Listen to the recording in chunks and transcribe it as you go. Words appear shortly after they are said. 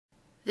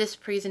This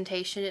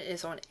presentation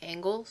is on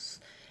angles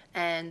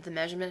and the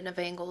measurement of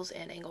angles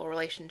and angle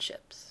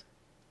relationships.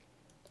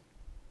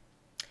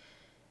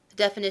 The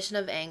definition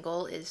of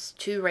angle is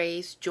two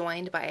rays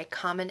joined by a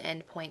common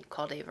endpoint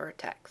called a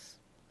vertex.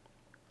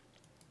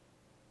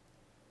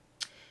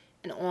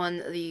 And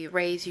on the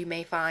rays you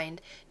may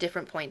find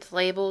different points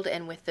labeled,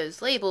 and with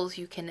those labels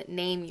you can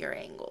name your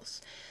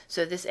angles.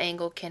 So this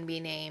angle can be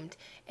named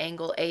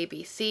angle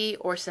ABC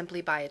or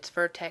simply by its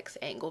vertex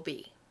angle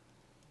B.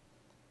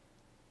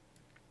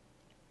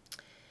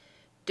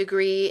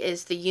 Degree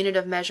is the unit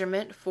of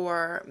measurement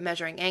for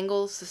measuring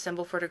angles. The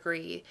symbol for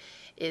degree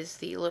is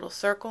the little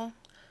circle.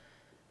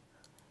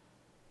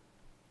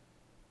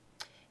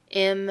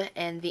 M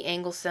and the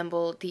angle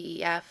symbol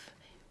DEF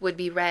would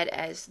be read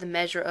as the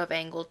measure of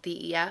angle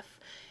DEF,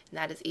 and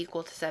that is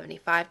equal to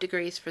 75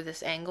 degrees for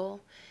this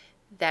angle.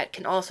 That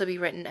can also be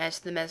written as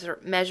the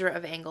measure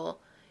of angle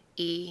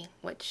E,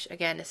 which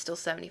again is still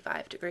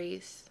 75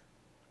 degrees.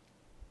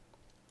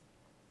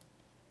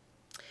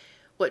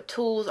 What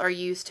tools are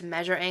used to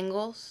measure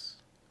angles?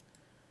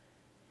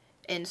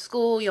 In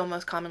school, you'll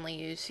most commonly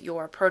use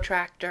your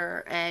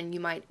protractor, and you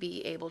might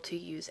be able to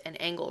use an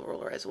angle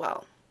ruler as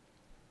well.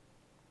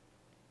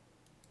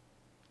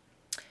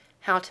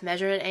 How to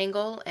measure an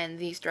angle, and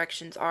these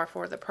directions are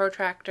for the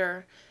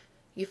protractor.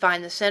 You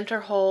find the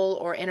center hole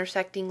or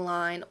intersecting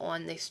line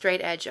on the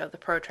straight edge of the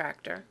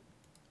protractor.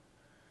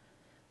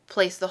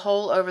 Place the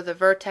hole over the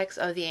vertex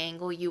of the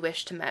angle you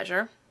wish to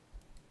measure.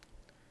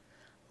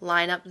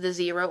 Line up the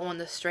zero on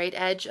the straight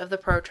edge of the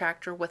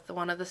protractor with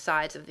one of the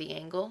sides of the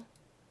angle.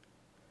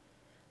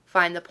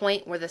 Find the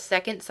point where the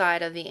second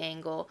side of the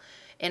angle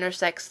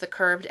intersects the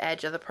curved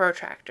edge of the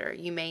protractor.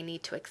 You may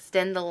need to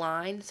extend the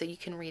line so you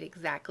can read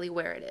exactly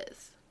where it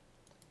is.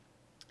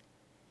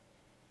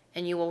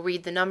 And you will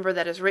read the number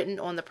that is written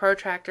on the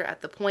protractor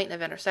at the point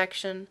of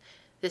intersection.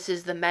 This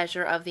is the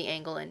measure of the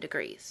angle in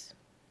degrees.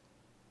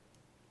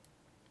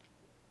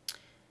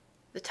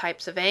 The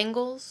types of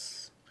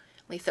angles,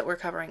 at least that we're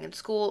covering in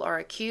school, are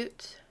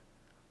acute,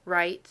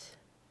 right,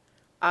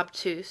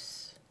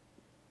 obtuse,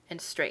 and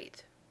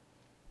straight.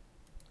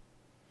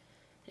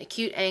 An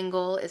acute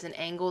angle is an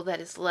angle that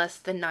is less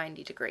than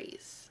 90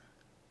 degrees.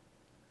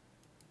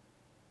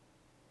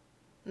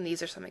 And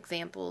these are some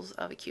examples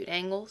of acute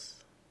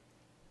angles.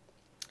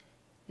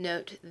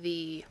 Note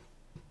the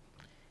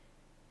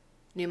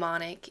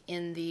mnemonic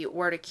in the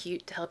word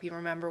acute to help you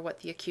remember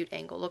what the acute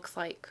angle looks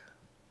like.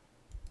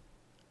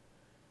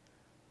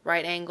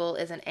 Right angle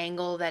is an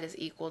angle that is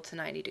equal to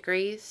 90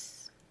 degrees.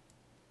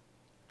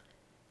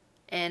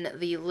 And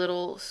the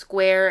little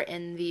square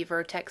in the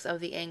vertex of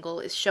the angle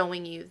is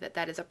showing you that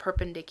that is a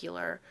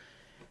perpendicular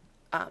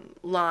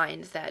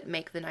lines that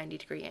make the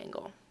 90-degree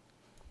angle.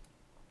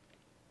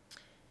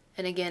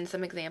 And again,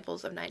 some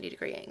examples of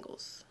 90-degree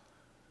angles.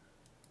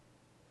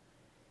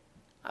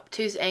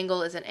 Obtuse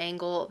angle is an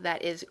angle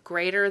that is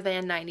greater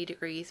than 90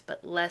 degrees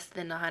but less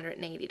than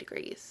 180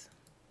 degrees.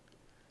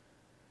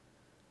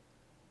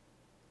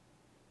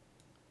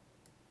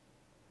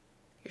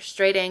 Your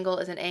straight angle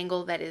is an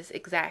angle that is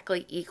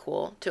exactly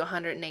equal to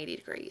 180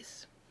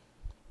 degrees.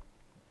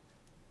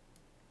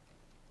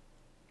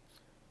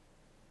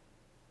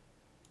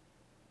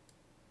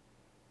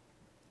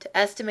 To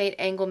estimate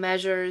angle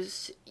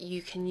measures,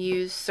 you can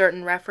use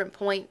certain reference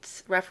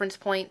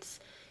points,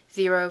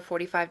 0,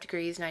 45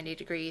 degrees, 90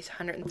 degrees,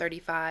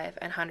 135,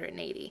 and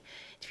 180.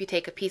 If you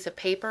take a piece of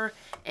paper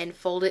and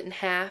fold it in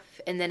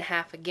half and then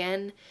half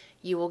again,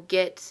 you will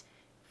get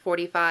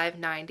 45,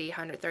 90,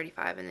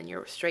 135, and then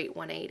your straight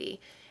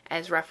 180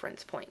 as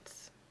reference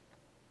points.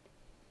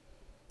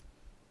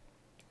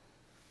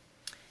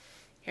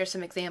 Here's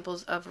some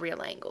examples of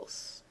real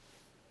angles.